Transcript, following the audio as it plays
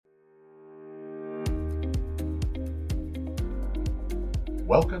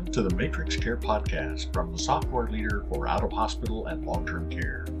Welcome to the Matrix Care Podcast from the software leader for out-of-hospital and long-term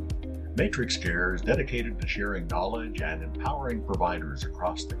care. Matrix Care is dedicated to sharing knowledge and empowering providers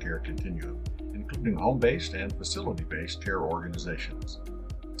across the care continuum, including home-based and facility-based care organizations.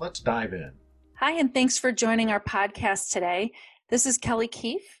 Let's dive in. Hi, and thanks for joining our podcast today. This is Kelly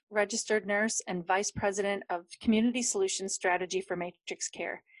Keefe, registered nurse and vice president of Community Solutions Strategy for Matrix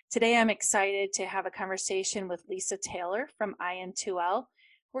Care. Today, I'm excited to have a conversation with Lisa Taylor from iN2L.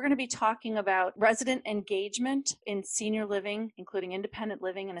 We're going to be talking about resident engagement in senior living, including independent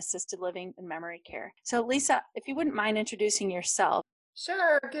living and assisted living and memory care. So Lisa, if you wouldn't mind introducing yourself.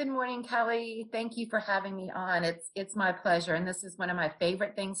 Sure. Good morning, Kelly. Thank you for having me on. It's my pleasure. And this is one of my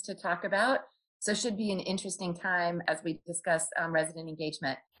favorite things to talk about. So it should be an interesting time as we discuss resident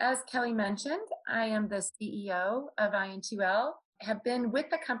engagement. As Kelly mentioned, I am the CEO of iN2L. Have been with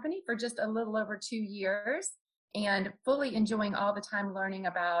the company for just a little over 2 years and fully enjoying all the time learning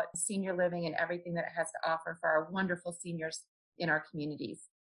about senior living and everything that it has to offer for our wonderful seniors in our communities.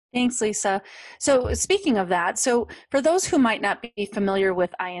 Thanks, Lisa. So speaking of that, so for those who might not be familiar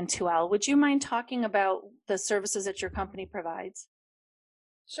with iN2L, would you mind talking about the services that your company provides?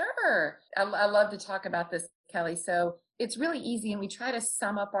 Sure. I love to talk about this, Kelly. So it's really easy, and we try to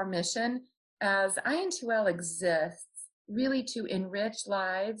sum up our mission as iN2L exists really to enrich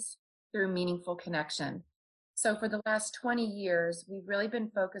lives through meaningful connection. So for the last 20 years, we've really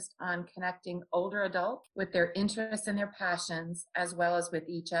been focused on connecting older adults with their interests and their passions, as well as with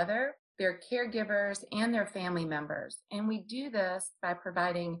each other, their caregivers, and their family members. And we do this by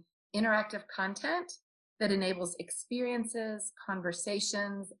providing interactive content that enables experiences,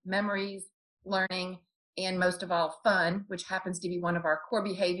 conversations, memories, learning, and most of all, fun, which happens to be one of our core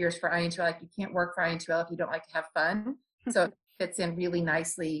behaviors for iN2L. Like, you can't work for iN2L if you don't like to have fun. So it fits in really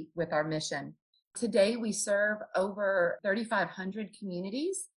nicely with our mission. Today, we serve over 3,500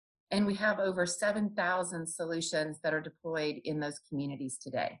 communities, and we have over 7,000 solutions that are deployed in those communities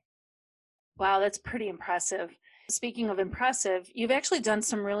today. Wow, that's pretty impressive. Speaking of impressive, you've actually done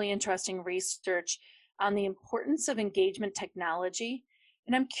some really interesting research on the importance of engagement technology.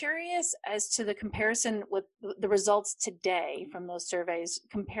 And I'm curious as to the comparison with the results today from those surveys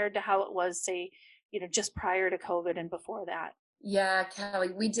compared to how it was, say, just prior to COVID and before that. Yeah, Kelly,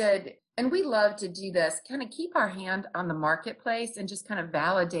 we did. And we love to do this, kind of keep our hand on the marketplace and just kind of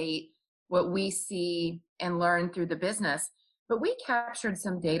validate what we see and learn through the business. But we captured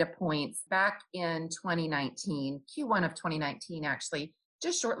some data points back in 2019, Q1 of 2019, actually,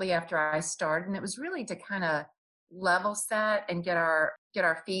 just shortly after I started. And it was really to kind of level set and get our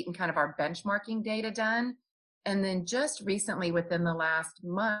feet and kind of our benchmarking data done. And then just recently, within the last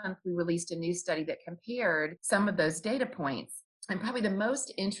month, we released a new study that compared some of those data points. And probably the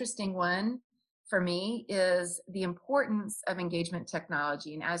most interesting one for me is the importance of engagement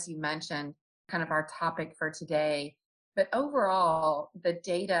technology. And as you mentioned, kind of our topic for today. But overall, the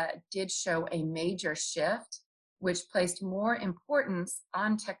data did show a major shift, which placed more importance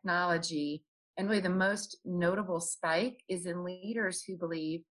on technology. And really the most notable spike is in leaders who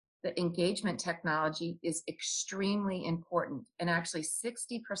believe that engagement technology is extremely important. And actually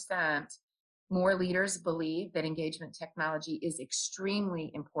 60% more leaders believe that engagement technology is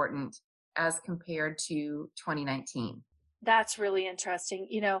extremely important as compared to 2019. That's really interesting.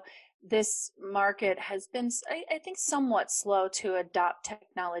 This market has been, I think, somewhat slow to adopt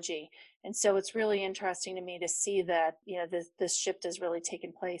technology. And so it's really interesting to me to see that, this shift has really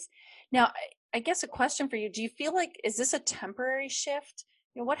taken place. Now, I guess a question for you, do you feel like, is this a temporary shift?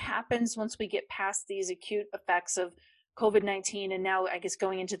 What happens once we get past these acute effects of COVID-19 and now, I guess,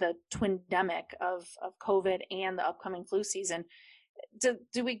 going into the twindemic of COVID and the upcoming flu season?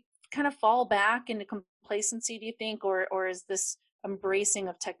 Do we kind of fall back into complacency, do you think, or is this embracing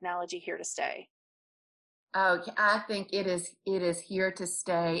of technology here to stay? Oh, I think it is here to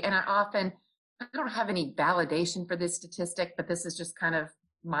stay. And I don't have any validation for this statistic, but this is just kind of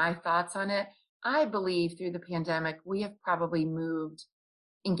my thoughts on it. I believe through the pandemic, we have probably moved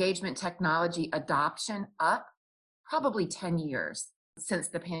engagement technology adoption up probably 10 years since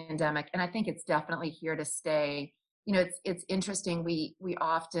the pandemic. And I think it's definitely here to stay. It's interesting. We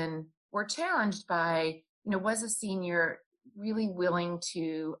often were challenged by, was a senior really willing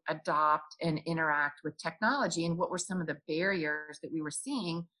to adopt and interact with technology, and what were some of the barriers that we were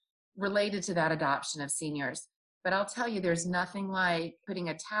seeing related to that adoption of seniors. But I'll tell you, there's nothing like putting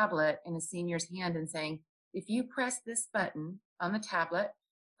a tablet in a senior's hand and saying, if you press this button on the tablet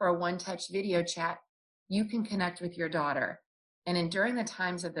for a one-touch video chat, you can connect with your daughter. And during the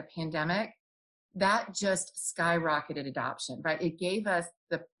times of the pandemic, that just skyrocketed adoption, right? It gave us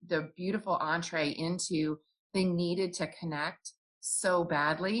the beautiful entree into they needed to connect so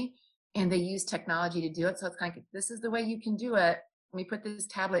badly, and they use technology to do it. So it's kind of, this is the way you can do it. Let me put this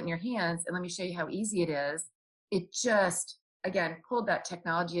tablet in your hands and let me show you how easy it is. It just, again, pulled that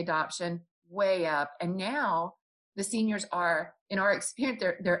technology adoption way up. And now the seniors are, in our experience,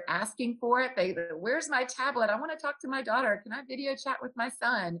 they're asking for it. Where's my tablet? I want to talk to my daughter. Can I video chat with my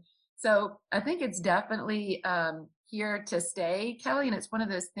son? So I think it's definitely here to stay, Kelly. And it's one of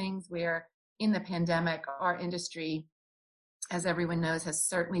those things where in the pandemic, our industry, as everyone knows, has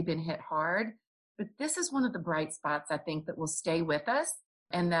certainly been hit hard. But this is one of the bright spots, I think, that will stay with us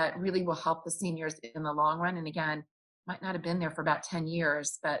and that really will help the seniors in the long run. And again, might not have been there for about 10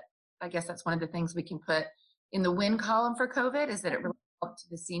 years, but I guess that's one of the things we can put in the win column for COVID, is that it really helped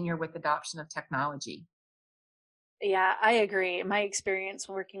the senior with adoption of technology. Yeah, I agree. My experience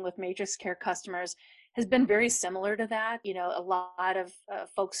working with Matrix Care customers has been very similar to that. A lot of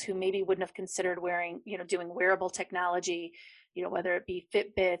folks who maybe wouldn't have considered wearing, doing wearable technology, whether it be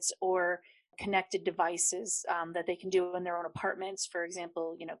Fitbits or connected devices that they can do in their own apartments, for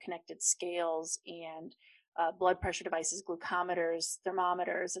example, connected scales and blood pressure devices, glucometers,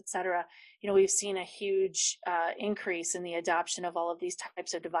 thermometers, et cetera. We've seen a huge increase in the adoption of all of these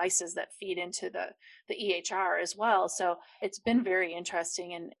types of devices that feed into the EHR as well. So it's been very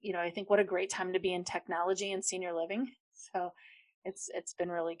interesting. And, I think what a great time to be in technology and senior living. So it's been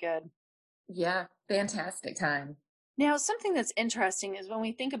really good. Yeah, fantastic time. Now, something that's interesting is when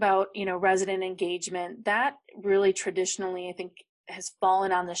we think about, resident engagement, that really traditionally, I think, has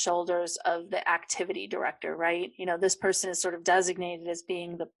fallen on the shoulders of the activity director, right? This person is sort of designated as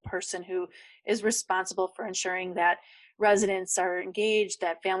being the person who is responsible for ensuring that residents are engaged,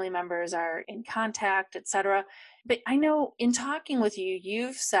 that family members are in contact, et cetera. But I know in talking with you,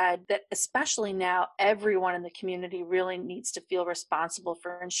 you've said that especially now, everyone in the community really needs to feel responsible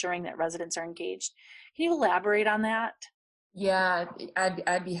for ensuring that residents are engaged. Can you elaborate on that? Yeah,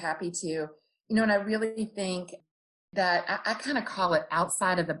 I'd be happy to. And I really think that I kind of call it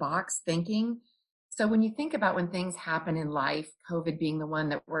outside of the box thinking. So when you think about when things happen in life, COVID being the one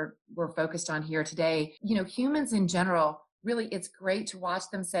that we're focused on here today, humans in general, really, it's great to watch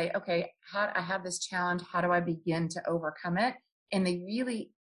them say, okay, I have this challenge. How do I begin to overcome it? And they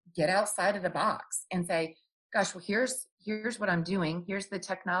really get outside of the box and say, gosh, well, here's what I'm doing. Here's the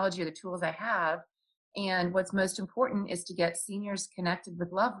technology or the tools I have. And what's most important is to get seniors connected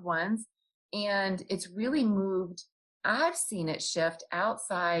with loved ones. And it's really moved. I've seen it shift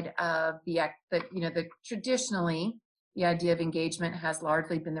outside of the traditionally, the idea of engagement has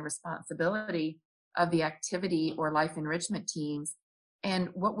largely been the responsibility of the activity or life enrichment teams. And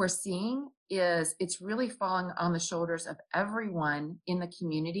what we're seeing is it's really falling on the shoulders of everyone in the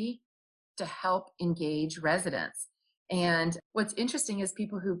community to help engage residents. And what's interesting is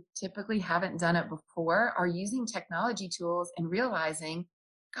people who typically haven't done it before are using technology tools and realizing,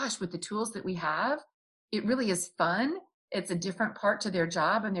 gosh, with the tools that we have, it really is fun. It's a different part to their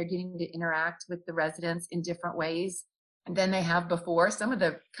job, and they're getting to interact with the residents in different ways than they have before. Some of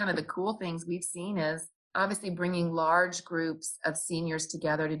the kind of the cool things we've seen is obviously bringing large groups of seniors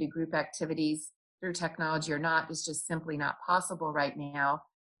together to do group activities through technology or not is just simply not possible right now.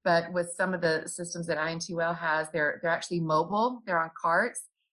 But with some of the systems that iN2L has, they're actually mobile. They're on carts.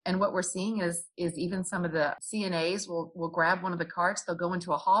 And what we're seeing is even some of the CNAs will grab one of the carts. They'll go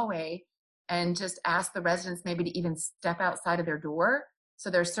into a hallway and just ask the residents maybe to even step outside of their door. So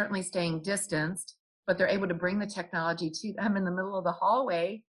they're certainly staying distanced, but they're able to bring the technology to them in the middle of the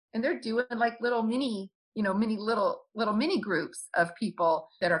hallway. And they're doing like little mini groups of people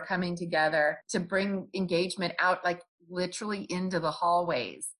that are coming together to bring engagement out, like literally into the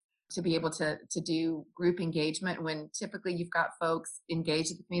hallways, to be able to do group engagement when typically you've got folks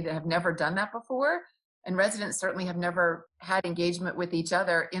engaged with me that have never done that before. And residents certainly have never had engagement with each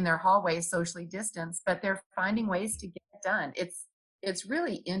other in their hallways, socially distanced, but they're finding ways to get it done. It's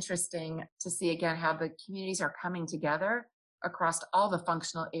really interesting to see again how the communities are coming together across all the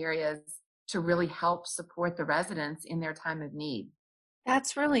functional areas to really help support the residents in their time of need.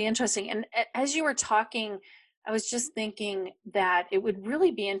 That's really interesting. And as you were talking, I was just thinking that it would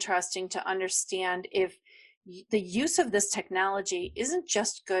really be interesting to understand if the use of this technology isn't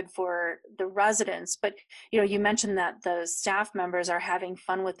just good for the residents, but you mentioned that the staff members are having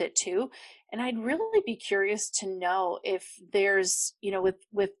fun with it too. And I'd really be curious to know if there's,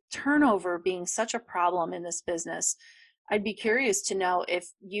 with turnover being such a problem in this business, I'd be curious to know if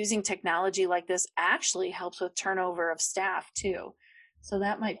using technology like this actually helps with turnover of staff too. So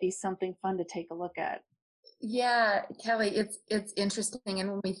that might be something fun to take a look at. Yeah, Kelly, it's interesting.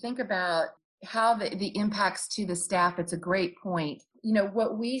 And when we think about how the impacts to the staff, it's a great point.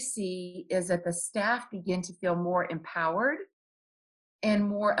 What we see is that the staff begin to feel more empowered and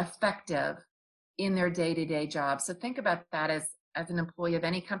more effective in their day-to-day job. So think about that as an employee of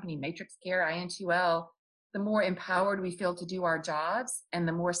any company, Matrix Care, iN2L, the more empowered we feel to do our jobs and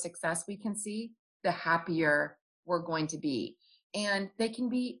the more success we can see, the happier we're going to be. And they can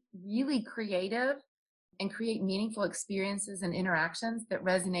be really creative and create meaningful experiences and interactions that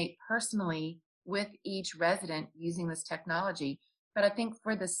resonate personally with each resident using this technology. But I think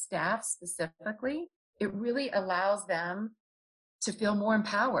for the staff specifically, it really allows them to feel more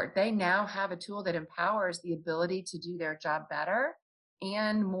empowered. They now have a tool that empowers the ability to do their job better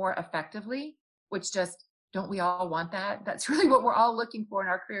and more effectively, which just, don't we all want that? That's really what we're all looking for in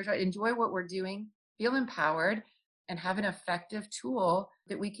our careers, right? Enjoy what we're doing, feel empowered, and have an effective tool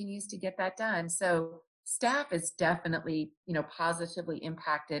that we can use to get that done. So staff is definitely, positively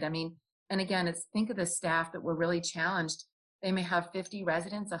impacted. I mean, and again, think of the staff that were really challenged. They may have 50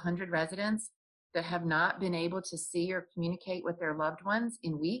 residents, 100 residents that have not been able to see or communicate with their loved ones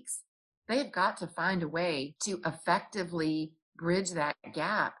in weeks. They've got to find a way to effectively bridge that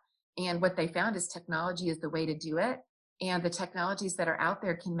gap. And what they found is technology is the way to do it. And the technologies that are out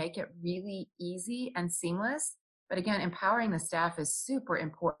there can make it really easy and seamless. But again, empowering the staff is super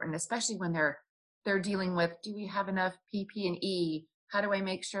important, especially when they're dealing with, do we have enough PPE? How do I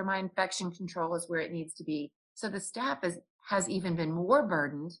make sure my infection control is where it needs to be? So the staff has even been more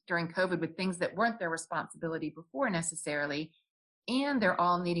burdened during COVID with things that weren't their responsibility before necessarily. And they're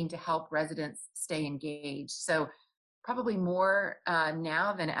all needing to help residents stay engaged. So probably more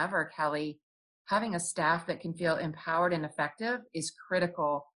now than ever, Kelly, having a staff that can feel empowered and effective is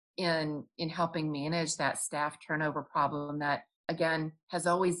critical in helping manage that staff turnover problem that, again, has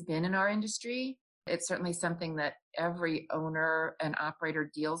always been in our industry. It's certainly something that every owner and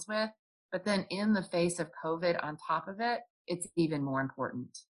operator deals with. But then in the face of COVID on top of it, it's even more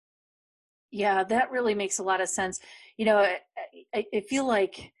important. Yeah, that really makes a lot of sense. I feel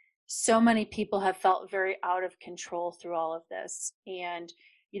like so many people have felt very out of control through all of this. And,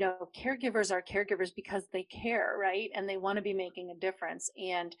 caregivers are caregivers because they care, right? And they want to be making a difference.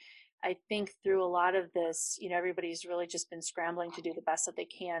 And I think through a lot of this, everybody's really just been scrambling to do the best that they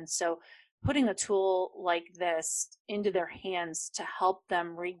can. So putting a tool like this into their hands to help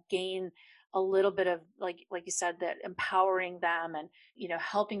them regain a little bit of, like you said, that empowering them and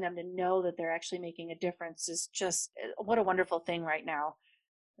helping them to know that they're actually making a difference is just what a wonderful thing right now.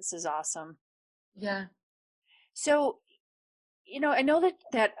 This is awesome. Yeah. So I know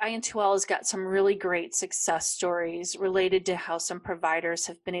that iN2L has got some really great success stories related to how some providers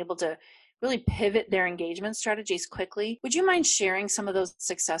have been able to really pivot their engagement strategies quickly. Would you mind sharing some of those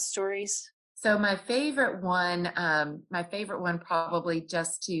success stories? So my favorite one probably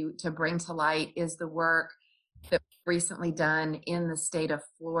just to bring to light is the work that we've recently done in the state of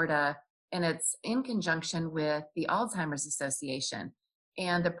Florida, and it's in conjunction with the Alzheimer's Association.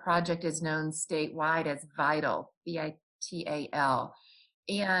 And the project is known statewide as VITAL, VITAL.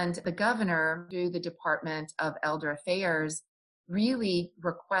 And the governor, through the Department of Elder Affairs, really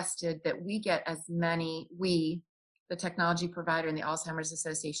requested that we get the technology provider and the Alzheimer's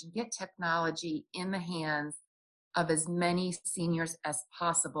Association, get technology in the hands of as many seniors as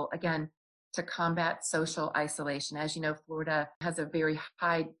possible, again, to combat social isolation. As you know, Florida has a very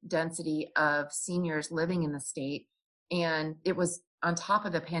high density of seniors living in the state, and it was on top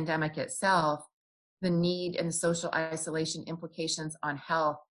of the pandemic itself, the need and the social isolation implications on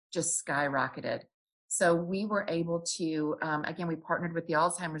health just skyrocketed. So we were able to, again, we partnered with the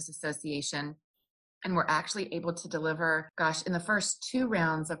Alzheimer's Association, and we're actually able to deliver, in the first 2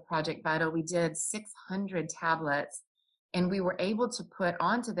 rounds of Project Vital, we did 600 tablets, and we were able to put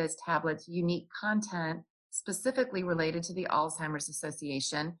onto those tablets unique content specifically related to the Alzheimer's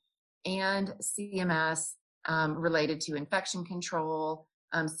Association and CMS related to infection control,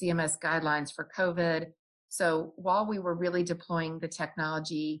 CMS guidelines for COVID. So while we were really deploying the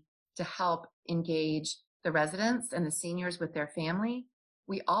technology to help engage the residents and the seniors with their family,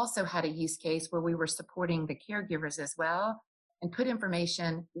 we also had a use case where we were supporting the caregivers as well and put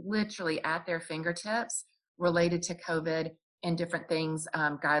information literally at their fingertips related to COVID and different things,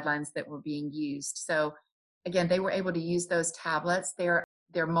 guidelines that were being used. So again, they were able to use those tablets. They're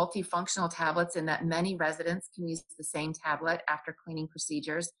multifunctional tablets in that many residents can use the same tablet after cleaning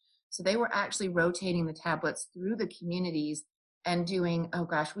procedures. So they were actually rotating the tablets through the communities and doing,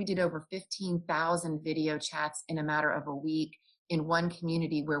 we did over 15,000 video chats in a matter of a week in one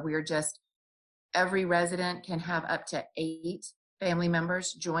community where every resident can have up to 8 family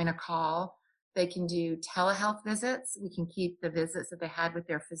members join a call. They can do telehealth visits. We can keep the visits that they had with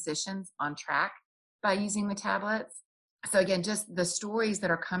their physicians on track by using the tablets. So again, just the stories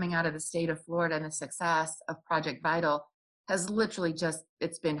that are coming out of the state of Florida and the success of Project Vital has literally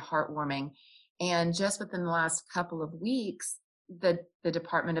it's been heartwarming. And just within the last couple of weeks, the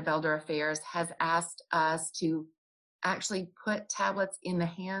Department of Elder Affairs has asked us to actually put tablets in the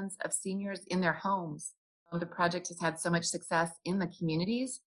hands of seniors in their homes. The project has had so much success in the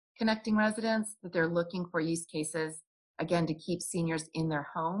communities connecting residents that they're looking for use cases, again, to keep seniors in their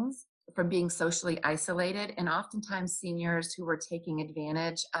homes from being socially isolated. And oftentimes seniors who are taking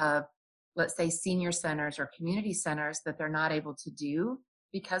advantage of, let's say, senior centers or community centers that they're not able to do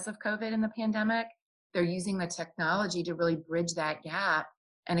because of COVID and the pandemic, they're using the technology to really bridge that gap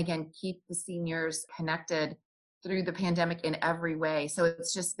and, again, keep the seniors connected through the pandemic in every way. So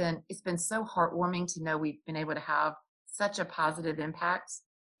it's been so heartwarming to know we've been able to have such a positive impact,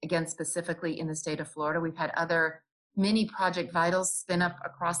 again, specifically in the state of Florida. We've had other mini Project Vitals spin up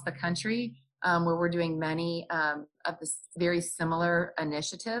across the country, where we're doing many of the very similar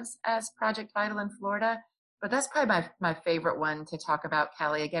initiatives as Project Vital in Florida. But that's probably my favorite one to talk about,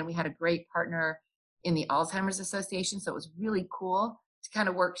 Kelly. Again, we had a great partner in the Alzheimer's Association, so it was really cool to kind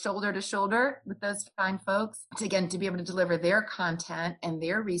of work shoulder to shoulder with those fine folks to, again, to be able to deliver their content and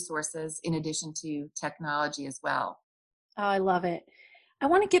their resources in addition to technology as well. Oh, I love it. I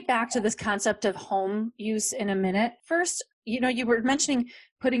want to get back to this concept of home use in a minute. First, you were mentioning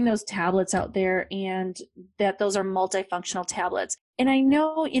putting those tablets out there and that those are multifunctional tablets. And I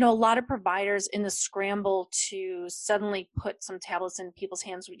know, a lot of providers in the scramble to suddenly put some tablets in people's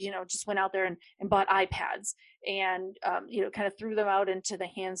hands, just went out there and bought iPads and, kind of threw them out into the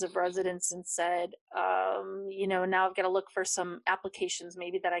hands of residents and said, now I've got to look for some applications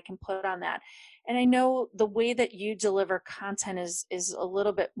maybe that I can put on that. And I know the way that you deliver content is a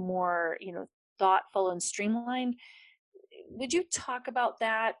little bit more, thoughtful and streamlined. Would you talk about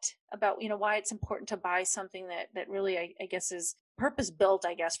that, about, why it's important to buy something that really, I guess, is purpose built,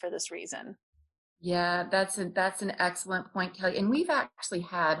 I guess, for this reason? Yeah, that's an excellent point, Kelly. And we've actually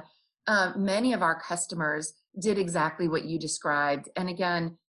had many of our customers did exactly what you described. And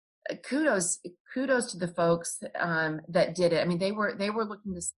again, kudos to the folks that did it. I mean, they were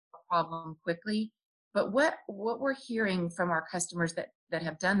looking to solve a problem quickly. But what we're hearing from our customers that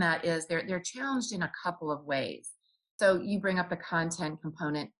have done that is they're challenged in a couple of ways. So you bring up the content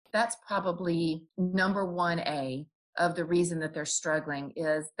component. That's probably number 1A of the reason that they're struggling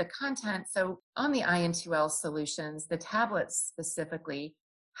is the content. So on the iN2L solutions, the tablets specifically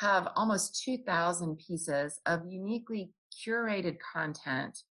have almost 2,000 pieces of uniquely curated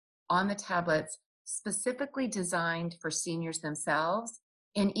content on the tablets specifically designed for seniors themselves.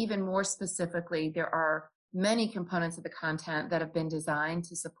 And even more specifically, there are many components of the content that have been designed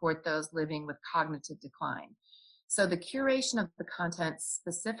to support those living with cognitive decline. So the curation of the content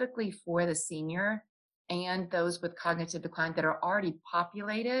specifically for the senior and those with cognitive decline that are already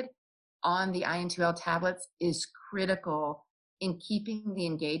populated on the iN2L tablets is critical in keeping the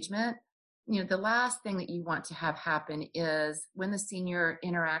engagement. The last thing that you want to have happen is when the senior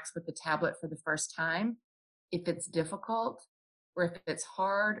interacts with the tablet for the first time, if it's difficult or if it's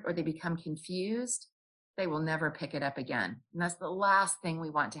hard or they become confused, they will never pick it up again. And that's the last thing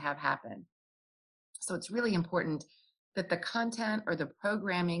we want to have happen. So it's really important that the content or the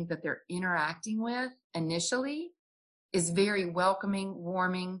programming that they're interacting with initially is very welcoming,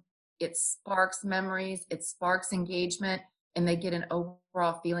 warming. It sparks memories, it sparks engagement, and they get an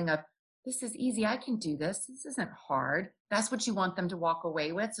overall feeling of, this is easy, I can do this. This isn't hard. That's what you want them to walk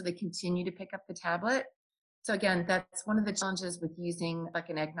away with so they continue to pick up the tablet. So again, that's one of the challenges with using like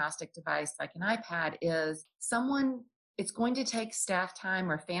an agnostic device like an iPad is it's going to take staff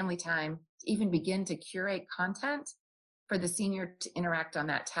time or family time to even begin to curate content for the senior to interact on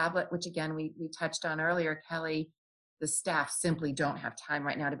that tablet, which again, we touched on earlier, Kelly, the staff simply don't have time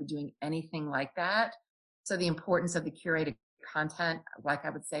right now to be doing anything like that. So the importance of the curated content, like I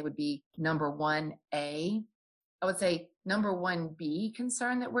would say, would be number 1A. I would say number 1B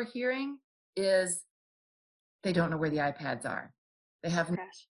concern that we're hearing is they don't know where the iPads are. They have no way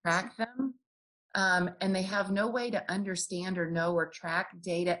to track them. And they have no way to understand or know or track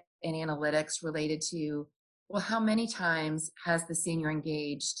data and analytics related to, well, how many times has the senior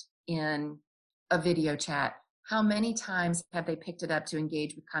engaged in a video chat? How many times have they picked it up to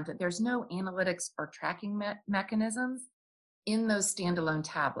engage with content? There's no analytics or tracking mechanisms in those standalone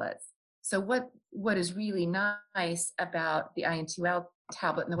tablets. So what is really nice about the iN2L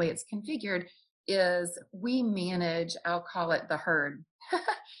tablet and the way it's configured is we manage, I'll call it the herd,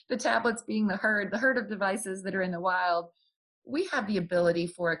 the tablets being the herd of devices that are in the wild. We have the ability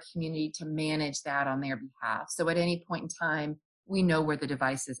for a community to manage that on their behalf. So at any point in time, we know where the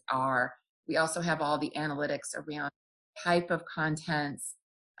devices are. We also have all the analytics around type of contents,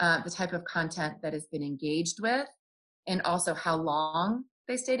 the type of content that has been engaged with. and also how long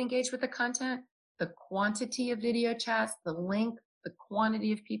they stayed engaged with the content, the quantity of video chats, the length, the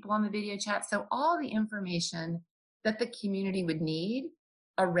quantity of people on the video chat. So all the information that the community would need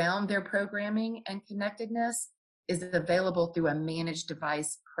around their programming and connectedness is available through a managed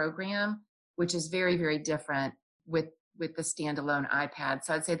device program, which is very, very different with the standalone iPad.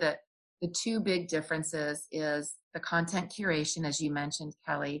 So I'd say that the two big differences is the content curation, as you mentioned,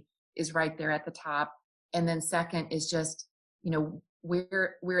 Kelly, is right there at the top. And then second is just,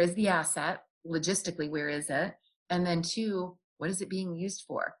 where is the asset? Logistically, where is it? And then two, what is it being used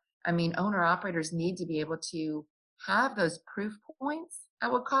for? I mean, owner operators need to be able to have those proof points, I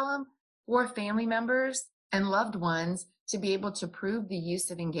would call them, for family members and loved ones to be able to prove the use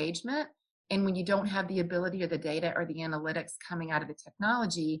of engagement. And when you don't have the ability or the data or the analytics coming out of the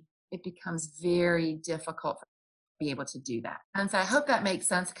technology, it becomes very difficult to be able to do that. And so I hope that makes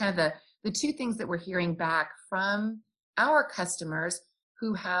sense. Kind of the two things that we're hearing back from our customers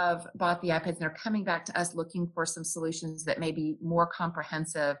who have bought the iPads and are coming back to us looking for some solutions that may be more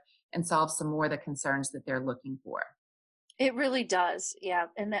comprehensive and solve some more of the concerns that they're looking for. It really does. Yeah.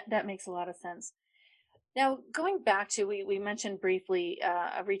 And that makes a lot of sense. Now, going back to, we mentioned briefly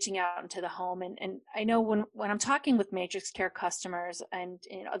reaching out into the home. And I know when I'm talking with Matrix Care customers and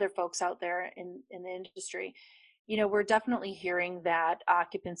other folks out there in the industry, we're definitely hearing that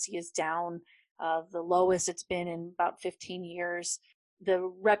occupancy is down, the lowest it's been in about 15 years.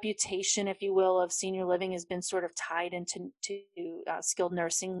 The reputation, if you will, of senior living has been sort of tied into skilled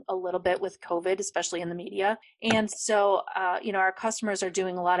nursing a little bit with COVID, especially in the media. And so, our customers are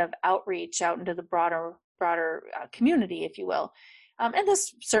doing a lot of outreach out into the broader community, if you will. And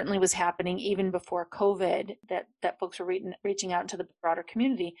this certainly was happening even before COVID, that folks were reaching out into the broader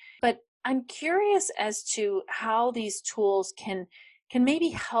community. But I'm curious as to how these tools can maybe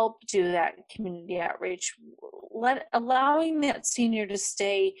help do that community outreach, allowing that senior to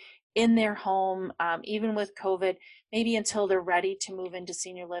stay in their home, even with COVID, maybe until they're ready to move into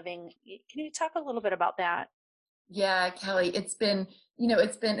senior living. Can you talk a little bit about that? Yeah, Kelly, it's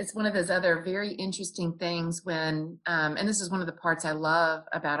one of those other very interesting things when, and this is one of the parts I love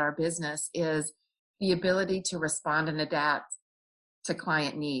about our business, is the ability to respond and adapt to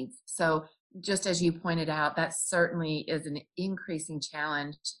client needs. So just as you pointed out, that certainly is an increasing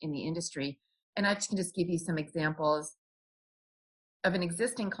challenge in the industry. And I can just give you some examples of an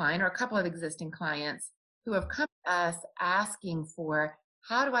existing client or a couple of existing clients who have come to us asking for,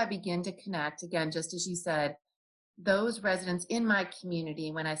 how do I begin to connect, again, just as you said, those residents in my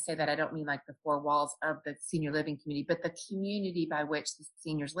community. When I say that, I don't mean like the four walls of the senior living community, but the community by which the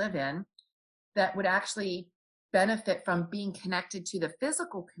seniors live in, that would actually benefit from being connected to the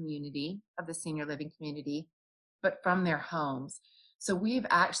physical community of the senior living community, but from their homes. So we've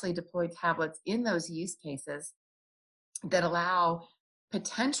actually deployed tablets in those use cases that allow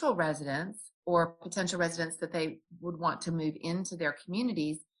potential residents or potential residents that they would want to move into their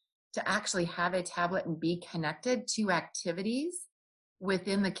communities to actually have a tablet and be connected to activities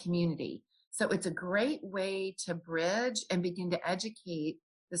within the community. So it's a great way to bridge and begin to educate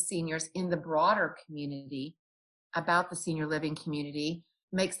the seniors in the broader community about the senior living community,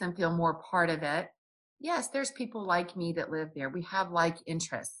 makes them feel more part of it. Yes, there's people like me that live there. We have like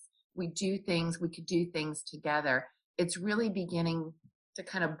interests. We could do things together. It's really beginning to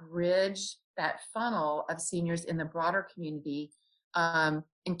kind of bridge that funnel of seniors in the broader community,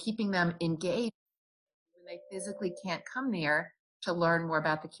 and keeping them engaged when they physically can't come there to learn more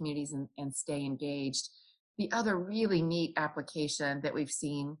about the communities and stay engaged. The other really neat application that we've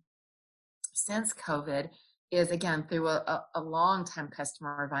seen since COVID is, again, through a long-time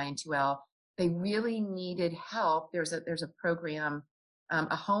customer of iN2L. They really needed help. There's a program,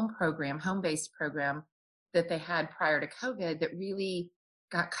 a home-based program that they had prior to COVID that really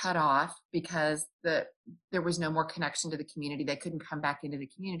got cut off because there was no more connection to the community. They couldn't come back into the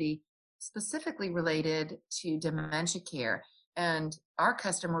community, specifically related to dementia care. And our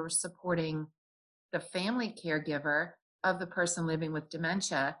customer was supporting the family caregiver of the person living with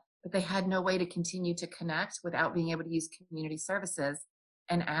dementia, but they had no way to continue to connect without being able to use community services,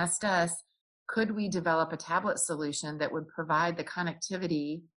 and asked us, could we develop a tablet solution that would provide the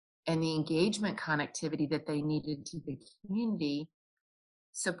connectivity and the engagement connectivity that they needed to the community,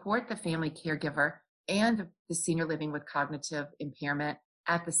 support the family caregiver and the senior living with cognitive impairment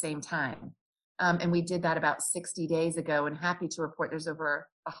at the same time. And we did that about 60 days ago, and happy to report there's over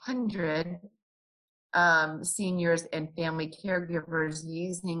 100 seniors and family caregivers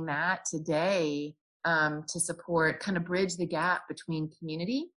using that today to support, kind of bridge the gap between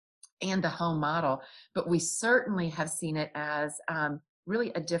community and the home model. But we certainly have seen it as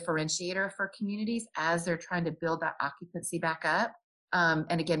really a differentiator for communities as they're trying to build that occupancy back up.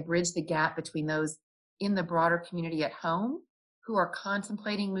 And again, bridge the gap between those in the broader community at home who are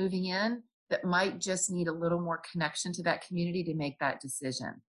contemplating moving in that might just need a little more connection to that community to make that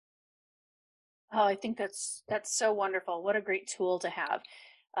decision. Oh, I think that's so wonderful. What a great tool to have.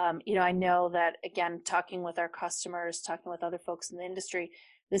 I know that again, talking with our customers, talking with other folks in the industry,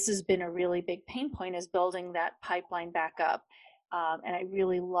 this has been a really big pain point is building that pipeline back up. And I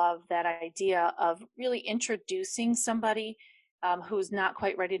really love that idea of really introducing somebody who's not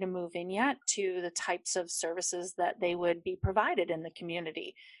quite ready to move in yet to the types of services that they would be provided in the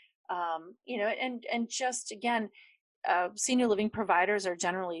community. And just again, senior living providers are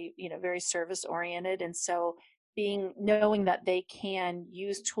generally, very service oriented, and so knowing that they can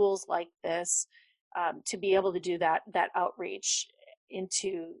use tools like this to be able to do that outreach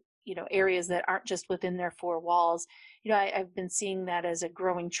into areas that aren't just within their four walls. I've been seeing that as a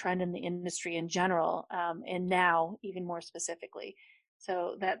growing trend in the industry in general, and now even more specifically.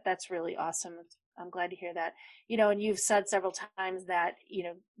 So that's really awesome. I'm glad to hear that. And you've said several times that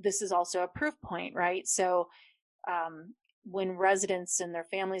this is also a proof point, right? So when residents and their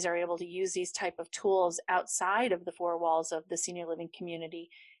families are able to use these type of tools outside of the four walls of the senior living community,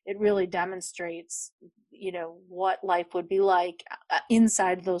 it really demonstrates what life would be like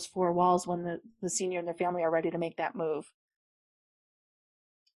inside those four walls when the senior and their family are ready to make that move.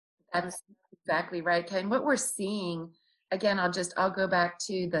 That's exactly right, Ken. What we're seeing, again, I'll go back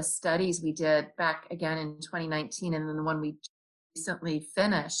to the studies we did back again in 2019, and then the one we recently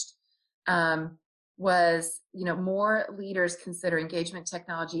finished, was, more leaders consider engagement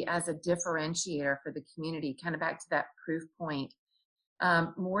technology as a differentiator for the community, kind of back to that proof point.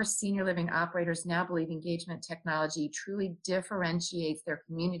 More senior living operators now believe engagement technology truly differentiates their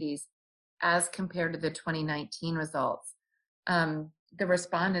communities as compared to the 2019 results. The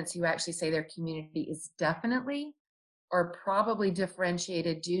respondents who actually say their community is definitely or probably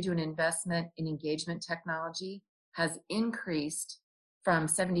differentiated due to an investment in engagement technology has increased from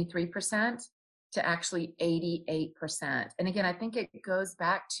 73% to actually 88%. And again, I think it goes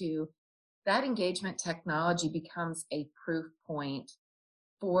back to that engagement technology becomes a proof point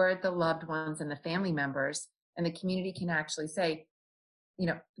for the loved ones and the family members, and the community can actually say,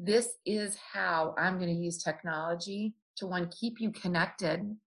 this is how I'm going to use technology to, one, keep you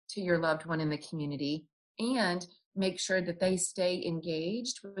connected to your loved one in the community and make sure that they stay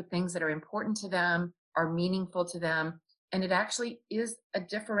engaged with things that are important to them, are meaningful to them. And it actually is a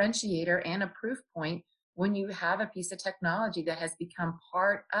differentiator and a proof point when you have a piece of technology that has become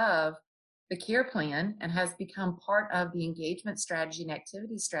part of the care plan and has become part of the engagement strategy and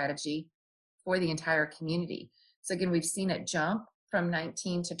activity strategy for the entire community. So again, we've seen it jump from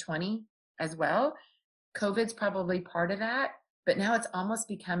 19 to 20 as well. COVID's probably part of that, but now it's almost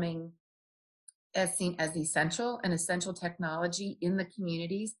becoming as seen as an essential technology in the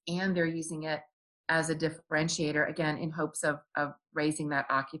communities, and they're using it as a differentiator, again, in hopes of raising that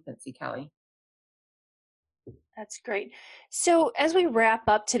occupancy, Kelly. That's great. So as we wrap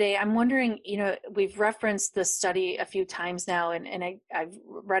up today, I'm wondering, we've referenced the study a few times now, and I've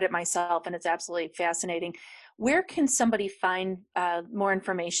read it myself, and it's absolutely fascinating. Where can somebody find more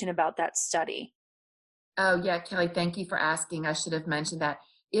information about that study? Oh, yeah, Kelly, thank you for asking. I should have mentioned that.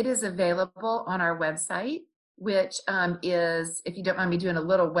 It is available on our website, which is, if you don't mind me doing a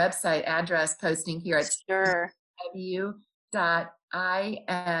little website address posting here, it's Sure. www.in,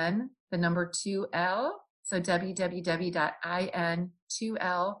 the number 2L, so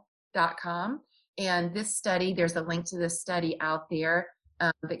www.in2L.com. And this study, there's a link to this study out there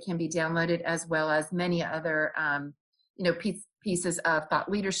that can be downloaded, as well as many other, pieces of thought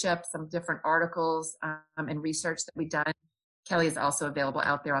leadership, some different articles and research that we've done. Kelly is also available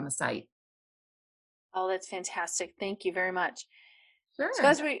out there on the site. Oh, that's fantastic. Thank you very much. Sure. So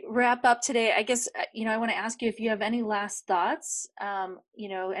as we wrap up today, I guess, I want to ask you if you have any last thoughts,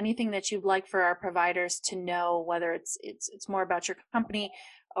 anything that you'd like for our providers to know, whether it's more about your company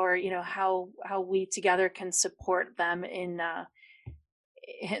or, how we together can support them in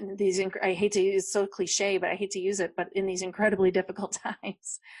these, I hate to use, it's so cliche, but I hate to use it, but in these incredibly difficult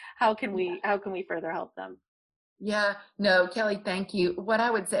times, how can we further help them? Yeah, no, Kelly, thank you. What I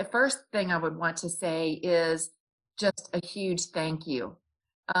would say, first thing I would want to say is just a huge thank you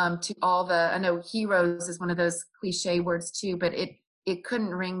to all I know heroes is one of those cliche words too, but it couldn't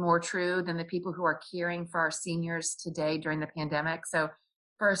ring more true than the people who are caring for our seniors today during the pandemic. So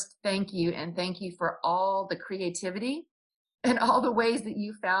first, thank you. And thank you for all the creativity and all the ways that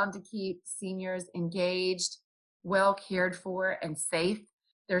you found to keep seniors engaged, well cared for, and safe.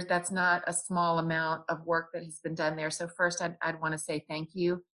 that's not a small amount of work that has been done there. So first, I'd want to say thank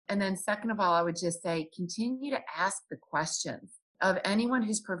you. And then second of all, I would just say continue to ask the questions of anyone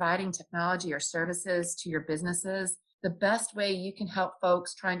who's providing technology or services to your businesses. The best way you can help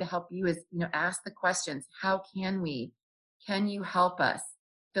folks trying to help you is, ask the questions. How can we? Can you help us?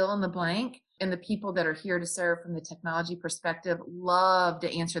 Fill in the blank. And the people that are here to serve from the technology perspective love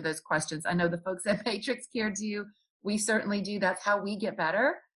to answer those questions. I know the folks at Matrix Care do. We certainly do. That's how we get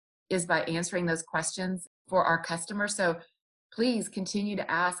better, is by answering those questions for our customers. So please continue to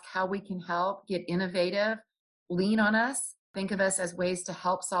ask how we can help, get innovative, lean on us, think of us as ways to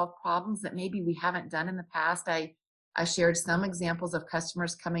help solve problems that maybe we haven't done in the past. I shared some examples of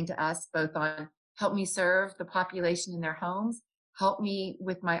customers coming to us both on help me serve the population in their homes, help me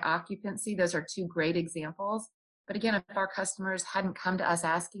with my occupancy. Those are two great examples. But again, if our customers hadn't come to us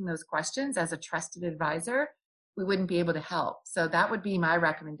asking those questions as a trusted advisor, we wouldn't be able to help. So that would be my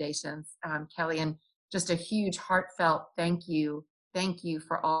recommendations, Kelly, and just a huge heartfelt thank you. Thank you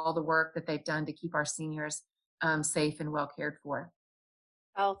for all the work that they've done to keep our seniors safe and well cared for.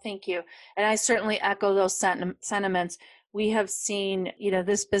 Oh, thank you. And I certainly echo those sentiments. We have seen,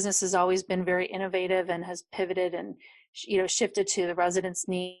 this business has always been very innovative and has pivoted and, shifted to the residents'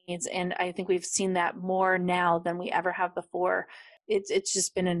 needs. And I think we've seen that more now than we ever have before. It's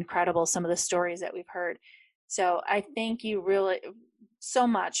just been incredible, some of the stories that we've heard. So I thank you really so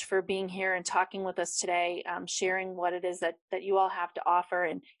much for being here and talking with us today, sharing what it is that you all have to offer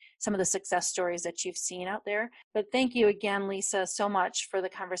and some of the success stories that you've seen out there. But thank you again, Lisa, so much for the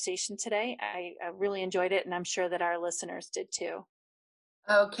conversation today. I really enjoyed it, and I'm sure that our listeners did too.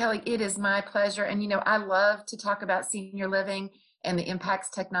 Oh, Kelly, it is my pleasure. And, I love to talk about senior living and the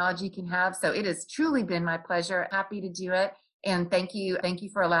impacts technology can have. So it has truly been my pleasure. Happy to do it. And thank you. Thank you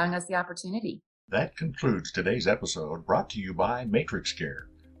for allowing us the opportunity. That concludes today's episode, brought to you by Matrix Care.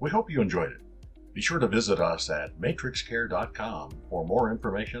 We hope you enjoyed it. Be sure to visit us at matrixcare.com for more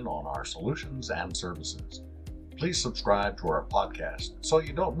information on our solutions and services. Please subscribe to our podcast so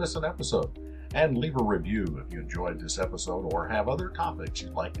you don't miss an episode, and leave a review if you enjoyed this episode or have other topics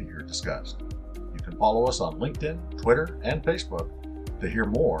you'd like to hear discussed. You can follow us on LinkedIn, Twitter, and Facebook to hear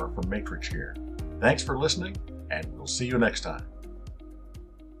more from Matrix Care. Thanks for listening, and we'll see you next time.